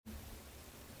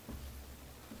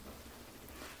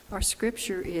Our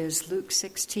scripture is Luke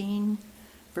 16,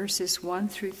 verses 1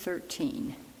 through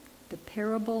 13, the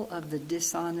parable of the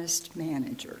dishonest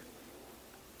manager.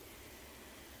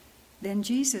 Then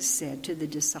Jesus said to the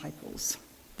disciples,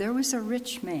 "There was a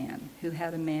rich man who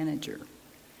had a manager,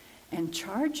 and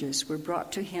charges were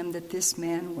brought to him that this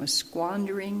man was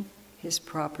squandering his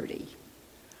property.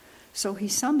 So he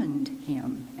summoned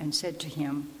him and said to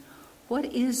him, 'What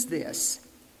is this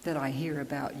that I hear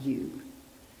about you?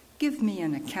 Give me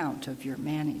an account of your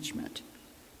management,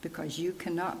 because you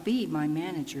cannot be my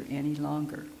manager any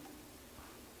longer.'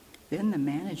 Then the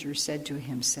manager said to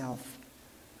himself,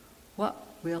 'What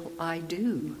will I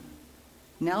do?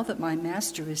 Now that my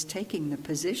master is taking the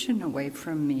position away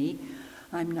from me,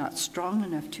 I'm not strong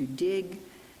enough to dig,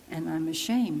 and I'm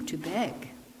ashamed to beg.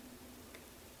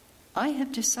 I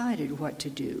have decided what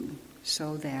to do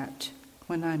so that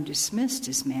when I'm dismissed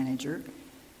as manager,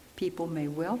 people may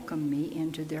welcome me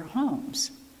into their homes.'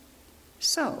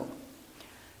 So,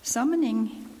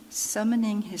 summoning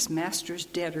his master's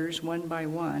debtors one by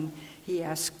one, he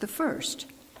asked the first,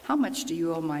 'How much do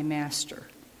you owe my master?'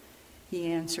 He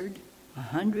answered,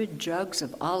 100 jugs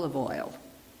of olive oil.'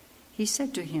 He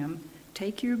said to him,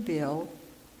 'Take your bill,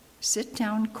 sit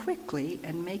down quickly,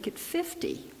 and make it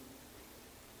 50.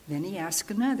 Then he asked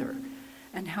another,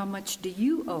 'And how much do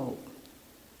you owe?'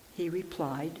 He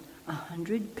replied,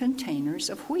 100 containers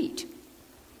of wheat.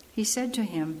 He said to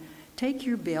him, 'Take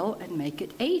your bill and make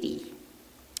it 80.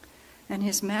 And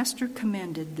his master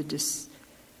commended the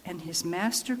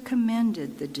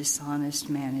dishonest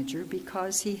manager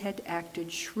because he had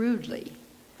acted shrewdly.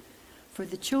 For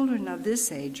the children of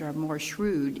this age are more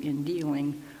shrewd in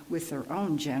dealing with their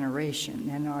own generation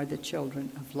than are the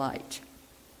children of light.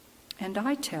 And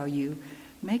I tell you,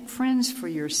 make friends for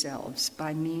yourselves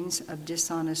by means of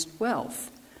dishonest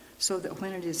wealth, so that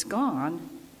when it is gone,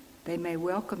 they may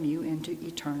welcome you into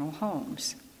eternal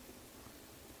homes.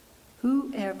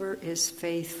 Whoever is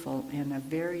faithful in a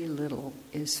very little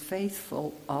is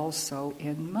faithful also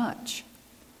in much,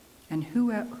 and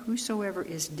whosoever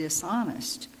is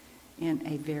dishonest in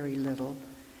a very little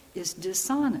is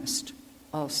dishonest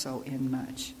also in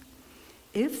much.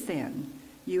 If then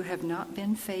you have not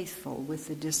been faithful with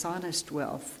the dishonest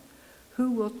wealth, who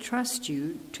will trust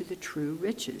you to the true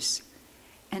riches?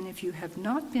 And if you have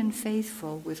not been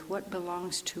faithful with what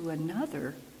belongs to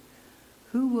another,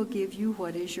 who will give you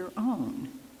what is your own?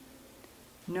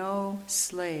 No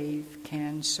slave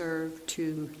can serve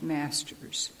two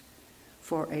masters,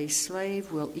 for a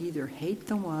slave will either hate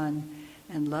the one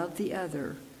and love the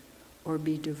other, or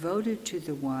be devoted to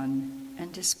the one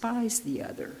and despise the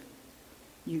other.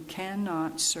 You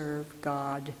cannot serve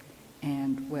God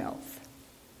and wealth."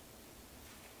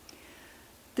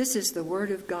 This is the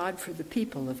word of God for the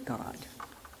people of God.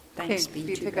 Thanks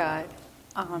be to God.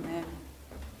 Amen.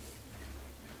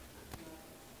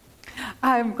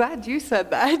 I'm glad you said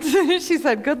that. She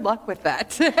said, "Good luck with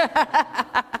that."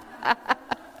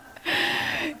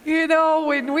 You know,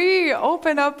 when we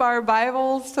open up our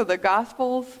Bibles to the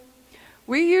Gospels,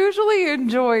 we usually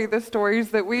enjoy the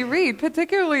stories that we read,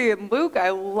 particularly in Luke.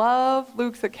 I love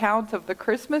Luke's account of the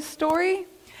Christmas story.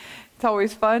 It's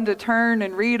always fun to turn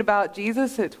and read about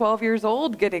Jesus at 12 years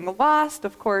old, getting lost.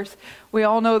 Of course, we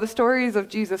all know the stories of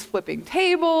Jesus flipping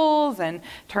tables and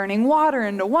turning water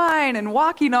into wine and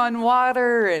walking on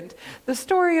water, and the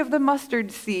story of the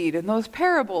mustard seed and those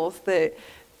parables that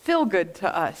feel good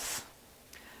to us.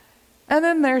 And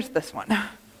then there's this one.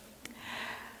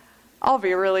 I'll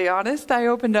be really honest, I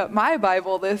opened up my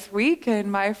Bible this week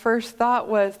and my first thought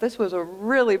was this was a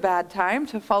really bad time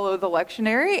to follow the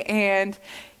lectionary, and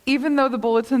even though the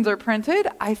bulletins are printed,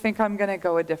 I think I'm going to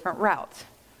go a different route.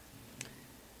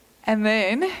 And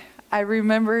then I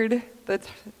remembered the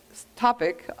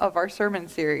topic of our sermon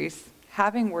series,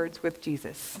 having words with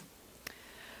Jesus.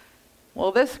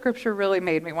 Well, this scripture really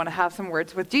made me want to have some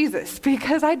words with Jesus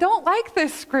because I don't like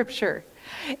this scripture.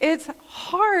 It's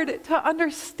hard to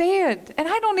understand, and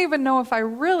I don't even know if I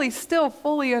really still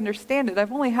fully understand it.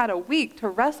 I've only had a week to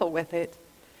wrestle with it.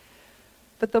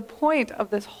 But the point of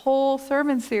this whole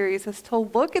sermon series is to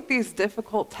look at these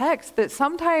difficult texts that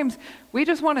sometimes we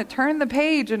just want to turn the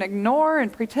page and ignore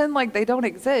and pretend like they don't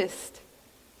exist.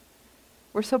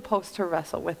 We're supposed to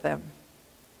wrestle with them.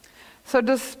 So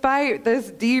despite this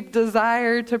deep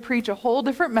desire to preach a whole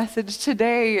different message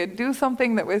today and do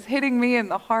something that was hitting me in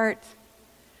the heart,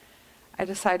 I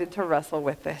decided to wrestle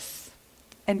with this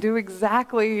and do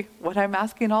exactly what I'm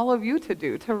asking all of you to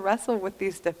do, to wrestle with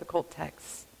these difficult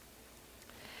texts.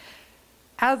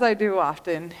 As I do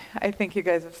often, I think you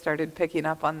guys have started picking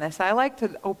up on this. I like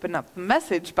to open up the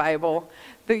Message Bible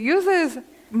that uses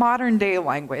modern day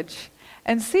language.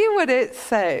 and see what it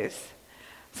says.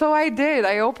 So I did.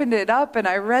 I opened it up and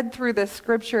I read through this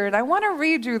scripture, and I want to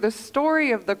read you the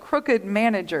story of the crooked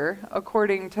manager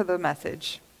according to the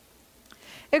Message.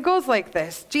 It goes like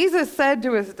this. Jesus said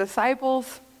to his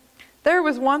disciples, "There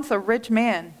was once a rich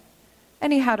man,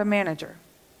 and he had a manager.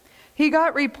 He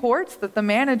got reports that the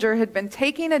manager had been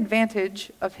taking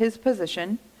advantage of his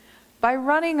position by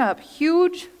running up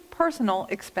huge personal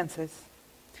expenses.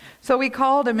 So he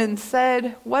called him and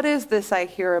said, 'What is this I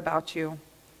hear about you?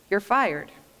 You're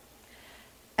fired.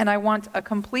 And I want a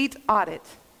complete audit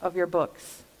of your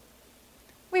books.'"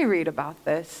 We read about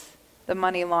this, the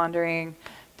money laundering,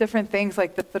 different things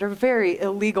like that are very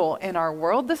illegal in our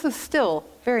world. This is still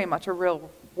very much a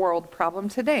real world problem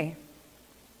today.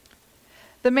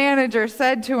 The manager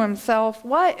said to himself,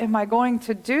 "What am I going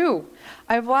to do?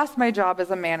 I've lost my job as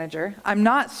a manager. I'm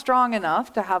not strong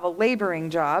enough to have a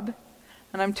laboring job,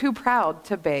 and I'm too proud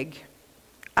to beg.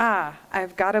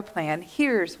 I've got a plan.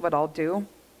 Here's what I'll do.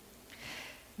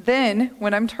 Then,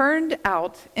 when I'm turned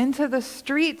out into the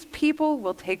streets, people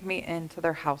will take me into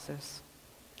their houses."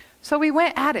 So he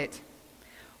went at it.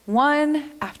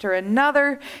 One after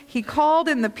another, he called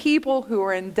in the people who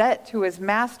were in debt to his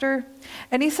master,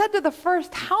 and he said to the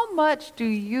first, "How much do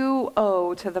you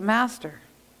owe to the master?"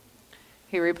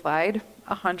 He replied,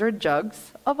 100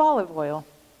 jugs of olive oil.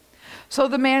 So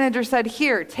the manager said,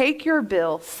 "Here, take your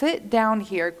bill, sit down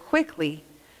here quickly,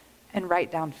 and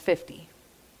write down 50.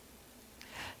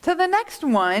 To the next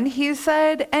one, he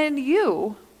said, "And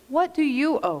you, what do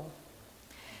you owe?"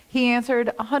 He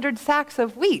answered, 100 sacks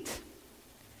of wheat.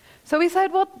 So he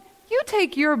said, "Well, you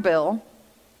take your bill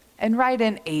and write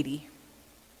in 80.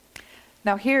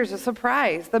 Now here's a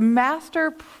surprise. The master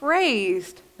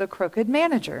praised the crooked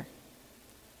manager.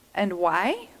 And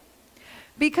why?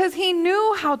 Because he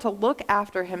knew how to look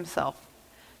after himself.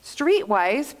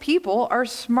 Streetwise people are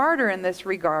smarter in this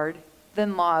regard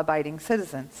than law-abiding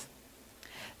citizens.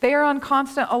 They are on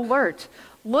constant alert,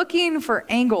 looking for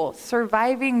angles,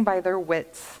 surviving by their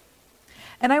wits.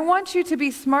 And I want you to be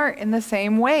smart in the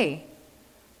same way,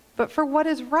 but for what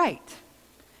is right,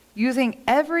 using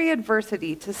every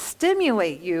adversity to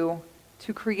stimulate you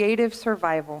to creative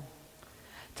survival,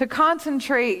 to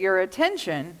concentrate your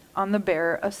attention on the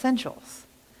bare essentials,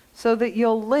 so that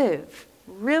you'll live,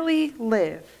 really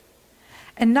live,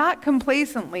 and not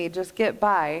complacently just get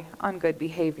by on good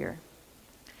behavior."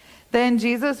 Then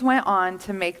Jesus went on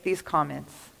to make these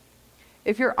comments.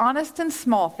 If you're honest in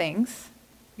small things,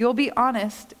 you'll be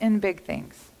honest in big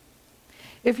things.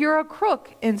 If you're a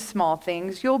crook in small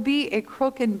things, you'll be a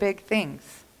crook in big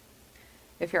things.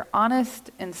 If you're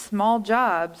honest in small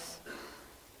jobs,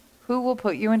 who will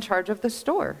put you in charge of the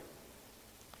store?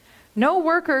 No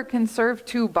worker can serve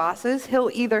two bosses.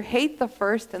 He'll either hate the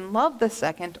first and love the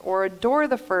second, or adore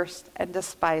the first and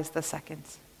despise the second.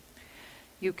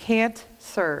 You can't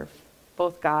serve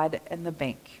both God and the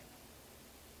bank.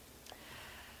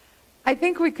 I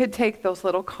think we could take those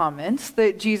little comments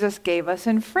that Jesus gave us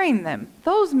and frame them.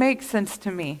 Those make sense to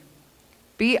me.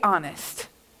 Be honest.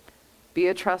 Be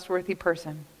a trustworthy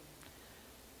person.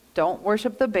 Don't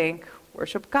worship the bank,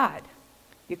 worship God.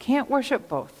 You can't worship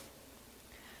both.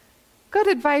 Good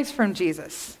advice from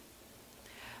Jesus.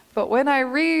 But when I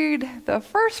read the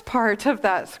first part of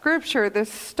that scripture,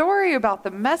 this story about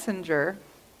the messenger,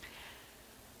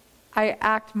 I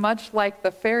act much like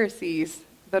the Pharisees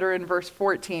that are in verse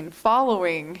 14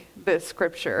 following this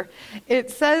scripture. It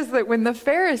says that when the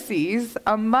Pharisees,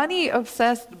 a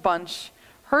money-obsessed bunch,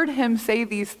 heard him say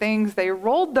these things, they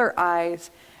rolled their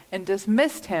eyes and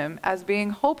dismissed him as being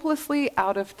hopelessly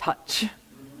out of touch.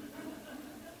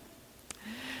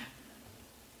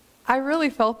 I really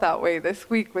felt that way this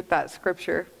week with that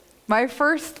scripture. My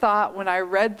first thought when I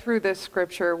read through this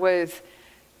scripture was,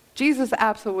 Jesus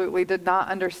absolutely did not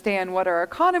understand what our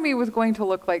economy was going to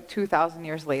look like 2,000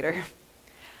 years later.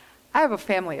 I have a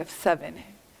family of 7.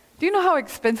 Do you know how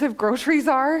expensive groceries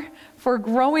are for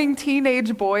growing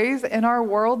teenage boys in our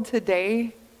world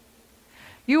today?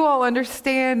 You all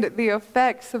understand the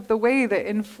effects of the way that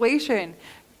inflation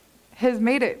has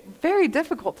made it very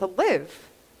difficult to live.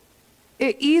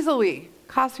 It easily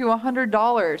costs you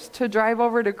 $100 to drive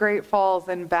over to Great Falls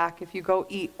and back if you go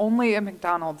eat only at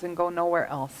McDonald's and go nowhere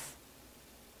else.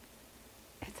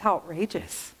 It's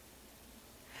outrageous.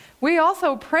 We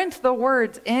also print the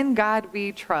words, "In God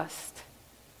we trust,"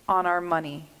 on our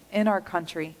money in our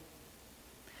country.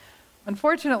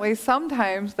 Unfortunately,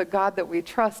 sometimes the God that we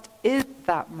trust is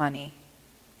that money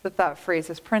that phrase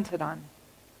is printed on.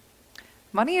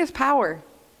 Money is power.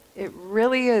 It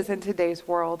really is in today's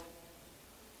world.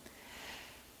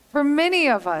 For many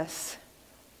of us,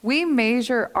 we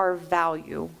measure our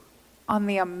value on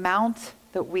the amount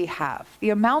that we have, the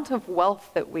amount of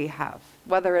wealth that we have,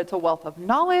 whether it's a wealth of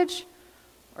knowledge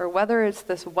or whether it's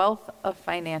this wealth of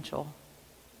financial,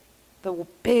 the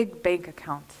big bank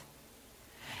account.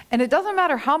 And it doesn't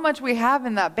matter how much we have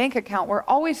in that bank account, we're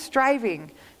always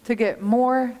striving to get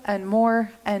more and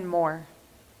more and more.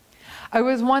 I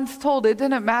was once told it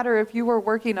didn't matter if you were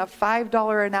working a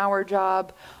 $5 an hour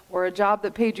job or a job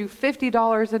that paid you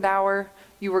 $50 an hour,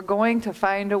 you were going to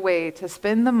find a way to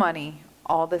spend the money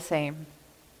all the same.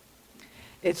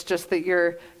 It's just that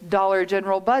your Dollar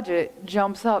General budget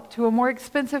jumps up to a more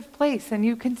expensive place and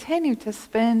you continue to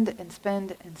spend and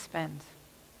spend and spend.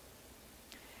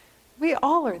 We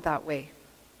all are that way.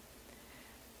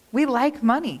 We like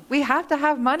money. We have to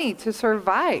have money to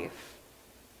survive.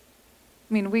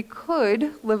 I mean, we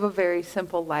could live a very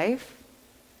simple life,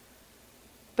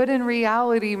 but in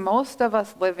reality, most of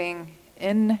us living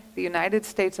in the United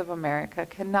States of America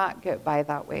cannot get by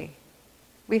that way.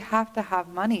 We have to have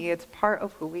money. It's part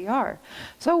of who we are.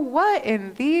 So what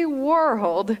in the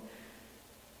world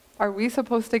are we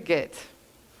supposed to get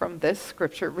from this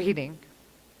scripture reading?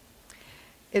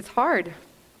 It's hard.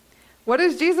 What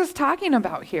is Jesus talking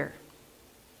about here?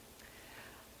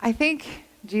 I think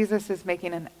Jesus is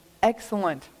making an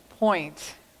excellent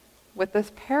point with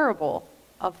this parable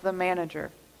of the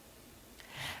manager.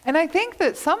 And I think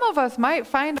that some of us might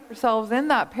find ourselves in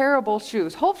that parable's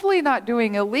shoes, hopefully not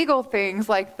doing illegal things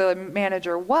like the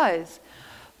manager was,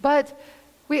 but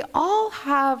we all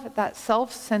have that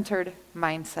self-centered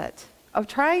mindset of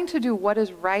trying to do what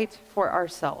is right for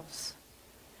ourselves.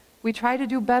 We try to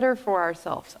do better for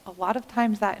ourselves. A lot of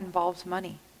times that involves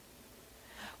money.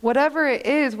 Whatever it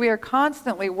is, we are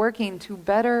constantly working to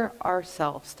better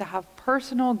ourselves, to have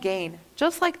personal gain,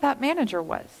 just like that manager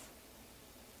was.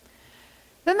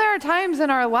 Then there are times in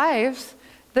our lives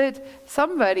that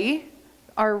somebody,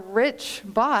 our rich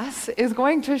boss, is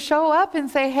going to show up and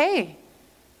say, hey,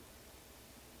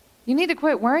 you need to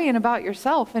quit worrying about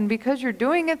yourself, and because you're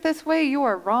doing it this way, you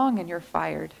are wrong and you're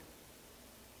fired.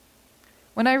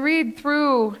 When I read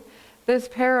through this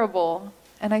parable,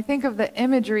 and I think of the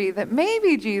imagery that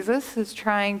maybe Jesus is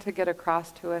trying to get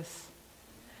across to us,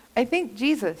 I think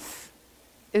Jesus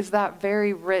is that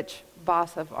very rich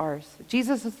boss of ours.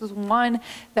 Jesus is this one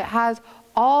that has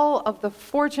all of the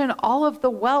fortune, all of the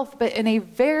wealth, but in a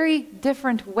very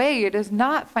different way. It is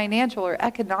not financial or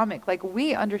economic like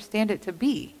we understand it to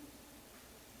be.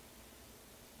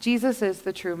 Jesus is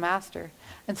the true master.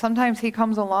 And sometimes he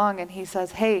comes along and he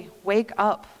says, hey, wake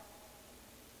up.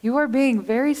 You are being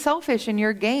very selfish in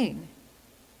your gain.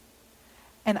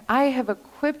 And I have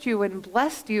equipped you and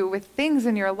blessed you with things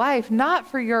in your life, not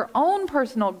for your own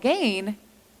personal gain,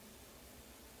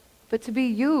 but to be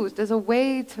used as a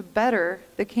way to better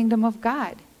the kingdom of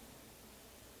God.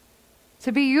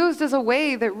 To be used as a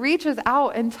way that reaches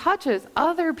out and touches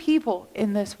other people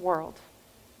in this world.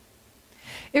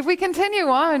 If we continue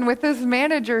on with this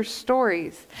manager's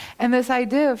stories and this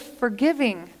idea of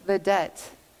forgiving the debt,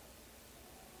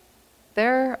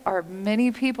 there are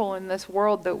many people in this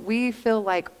world that we feel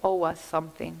like owe us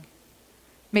something.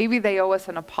 Maybe they owe us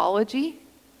an apology.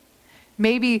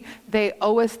 Maybe they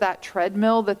owe us that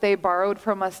treadmill that they borrowed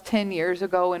from us 10 years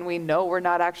ago and we know we're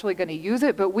not actually going to use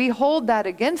it, but we hold that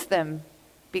against them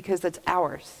because it's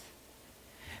ours.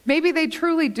 Maybe they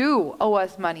truly do owe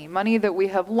us money, money that we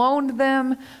have loaned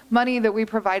them, money that we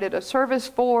provided a service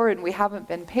for and we haven't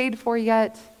been paid for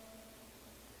yet.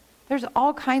 There's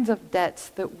all kinds of debts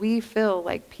that we feel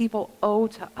like people owe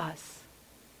to us.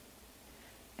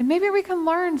 And maybe we can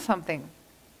learn something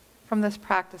from this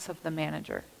practice of the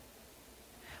manager.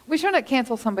 We shouldn't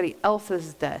cancel somebody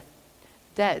else's debt,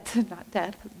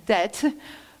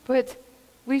 but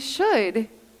we should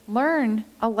learn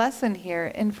a lesson here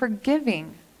in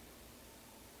forgiving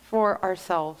for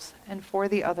ourselves and for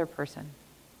the other person.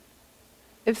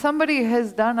 If somebody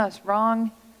has done us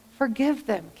wrong, forgive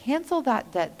them. Cancel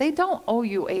that debt. They don't owe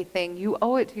you a thing. You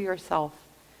owe it to yourself.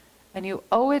 And you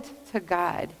owe it to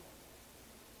God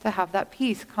to have that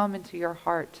peace come into your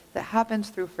heart that happens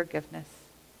through forgiveness.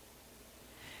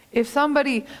 If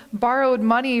somebody borrowed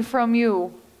money from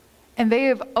you and they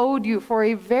have owed you for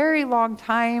a very long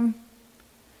time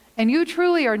and you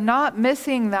truly are not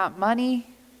missing that money,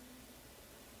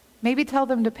 maybe tell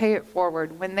them to pay it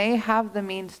forward when they have the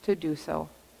means to do so.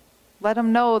 Let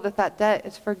them know that that debt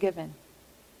is forgiven.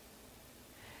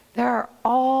 There are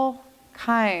all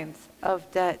kinds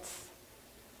of debts,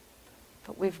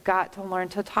 but we've got to learn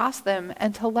to toss them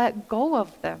and to let go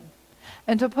of them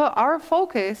and to put our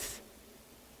focus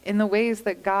in the ways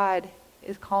that God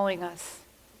is calling us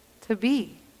to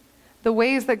be. the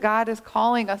ways that God is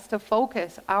calling us to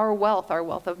focus our wealth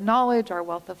of knowledge, our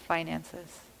wealth of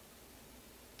finances.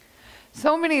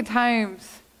 So many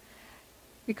times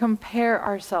we compare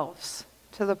ourselves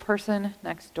to the person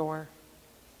next door.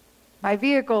 My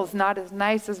vehicle's not as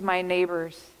nice as my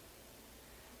neighbor's.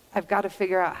 I've got to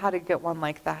figure out how to get one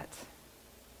like that.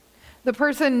 The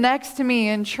person next to me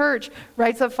in church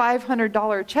writes a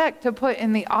 $500 check to put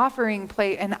in the offering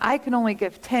plate, and I can only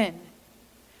give 10.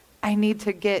 I need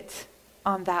to get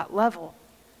on that level.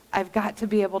 I've got to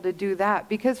be able to do that,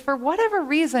 because for whatever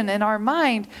reason in our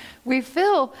mind, we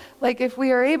feel like if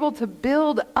we are able to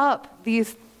build up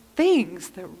these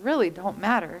things that really don't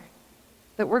matter,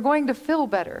 that we're going to feel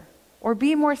better or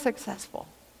be more successful.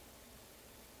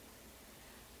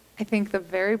 I think the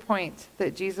very point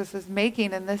that Jesus is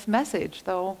making in this message,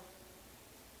 though,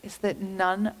 is that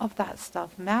none of that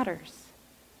stuff matters.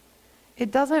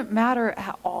 It doesn't matter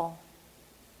at all.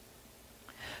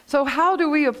 So how do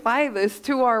we apply this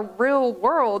to our real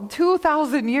world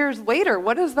 2,000 years later?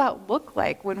 What does that look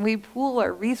like when we pool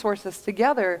our resources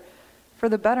together for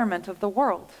the betterment of the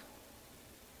world?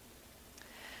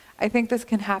 I think this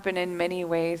can happen in many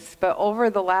ways, but over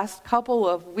the last couple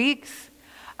of weeks,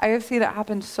 I have seen it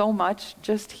happen so much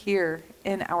just here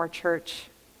in our church.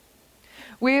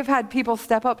 We have had people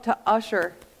step up to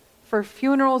usher for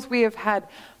funerals. We have had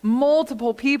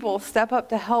multiple people step up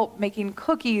to help making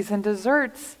cookies and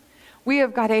desserts. We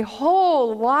have got a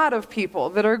whole lot of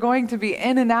people that are going to be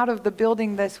in and out of the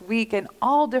building this week in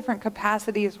all different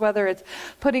capacities, whether it's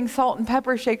putting salt and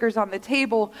pepper shakers on the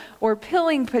table or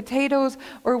peeling potatoes,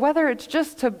 or whether it's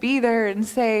just to be there and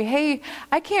say, hey,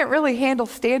 I can't really handle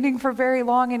standing for very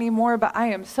long anymore, but I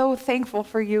am so thankful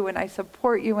for you and I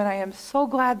support you and I am so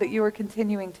glad that you are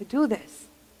continuing to do this.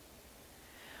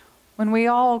 When we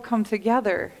all come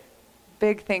together,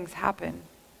 big things happen.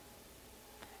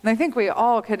 And I think we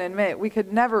all can admit we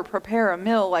could never prepare a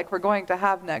meal like we're going to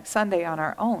have next Sunday on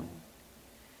our own.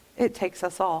 It takes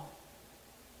us all.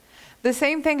 The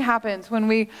same thing happens when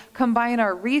we combine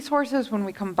our resources, when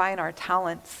we combine our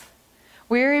talents.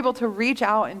 We are able to reach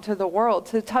out into the world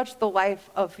to touch the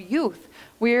life of youth.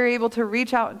 We are able to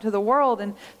reach out into the world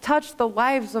and touch the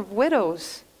lives of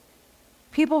widows,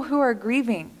 people who are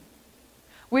grieving.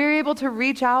 We're able to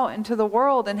reach out into the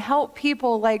world and help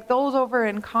people like those over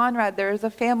in Conrad. There is a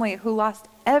family who lost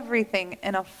everything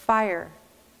in a fire.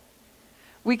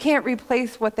 We can't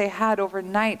replace what they had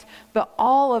overnight, but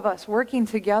all of us working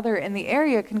together in the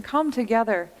area can come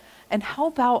together and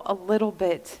help out a little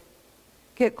bit.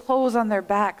 Get clothes on their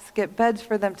backs, get beds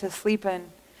for them to sleep in,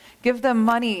 give them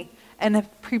money, and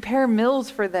prepare meals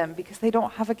for them because they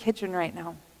don't have a kitchen right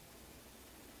now.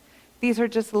 These are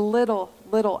just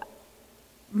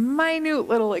minute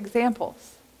little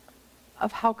examples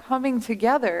of how coming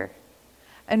together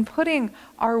and putting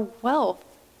our wealth,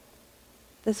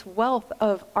 this wealth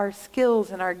of our skills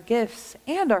and our gifts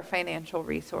and our financial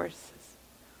resources,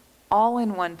 all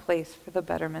in one place for the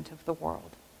betterment of the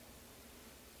world.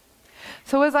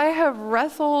 So as I have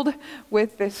wrestled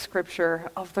with this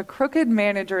scripture of the crooked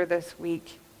manager this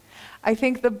week, I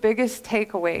think the biggest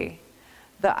takeaway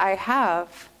that I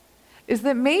have is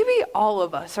that maybe all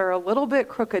of us are a little bit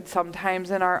crooked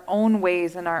sometimes in our own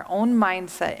ways, in our own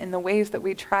mindset, in the ways that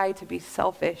we try to be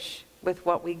selfish with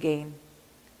what we gain.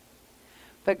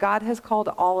 But God has called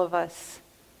all of us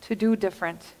to do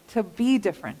different, to be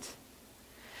different,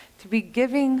 to be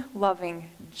giving, loving,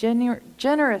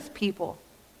 generous people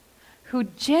who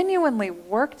genuinely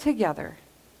work together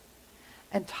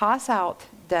and toss out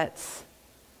debts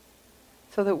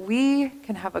so that we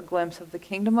can have a glimpse of the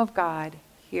kingdom of God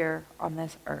here on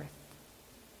this earth.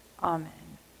 Amen.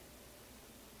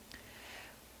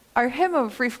 Our hymn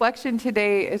of reflection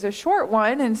today is a short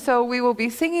one, and so we will be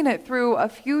singing it through a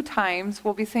few times.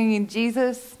 We'll be singing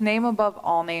Jesus, Name Above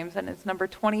All Names, and it's number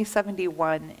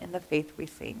 2071 in the Faith We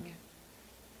Sing.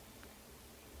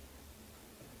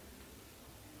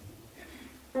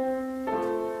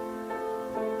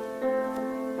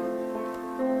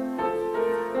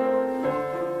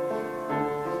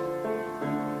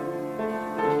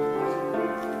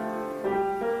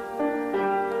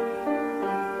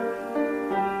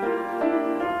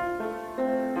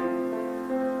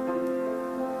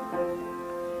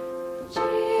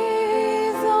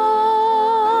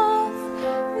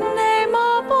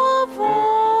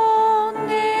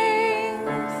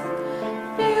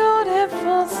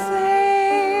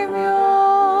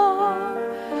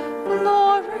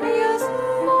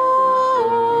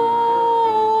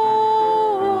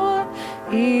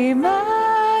 Redeemer.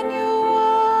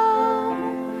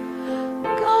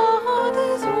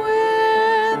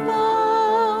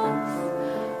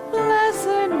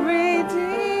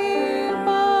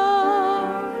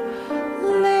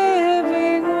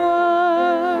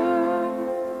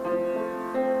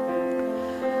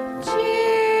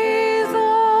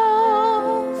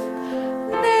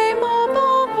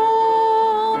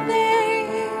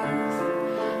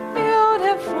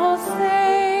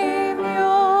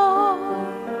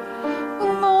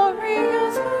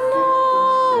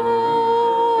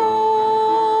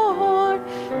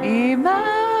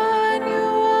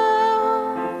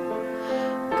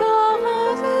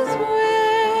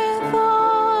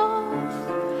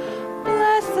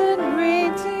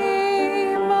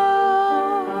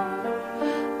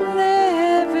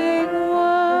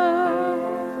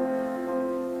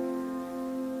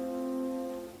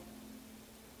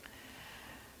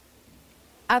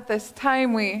 at this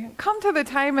time, we come to the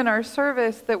time in our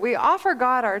service that we offer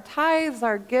God our tithes,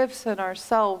 our gifts, and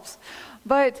ourselves.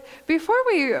 But before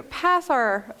we pass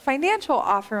our financial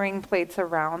offering plates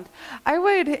around, I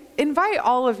would invite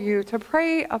all of you to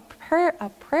pray a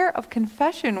prayer of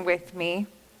confession with me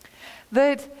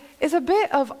that is a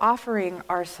bit of offering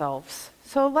ourselves.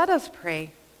 So let us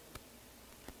pray.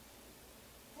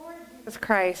 Lord Jesus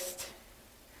Christ,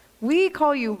 we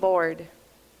call you Lord.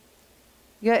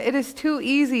 Yet it is too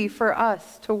easy for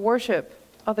us to worship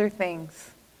other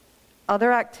things,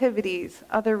 other activities,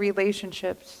 other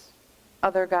relationships,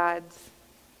 other gods.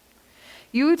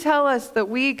 You tell us that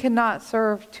we cannot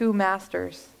serve two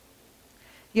masters.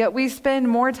 Yet we spend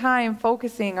more time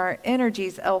focusing our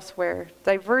energies elsewhere,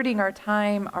 diverting our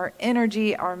time, our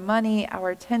energy, our money, our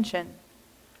attention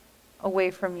away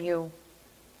from you.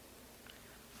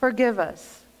 Forgive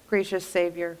us, gracious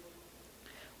Savior,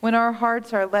 when our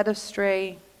hearts are led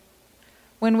astray,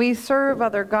 when we serve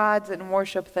other gods and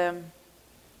worship them.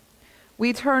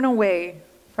 We turn away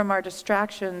from our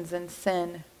distractions and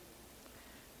sin.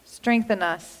 Strengthen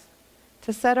us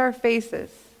to set our faces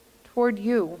toward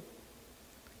you,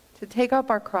 to take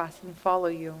up our cross and follow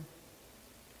you.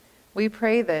 We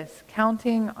pray this,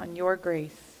 counting on your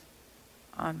grace.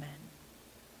 Amen.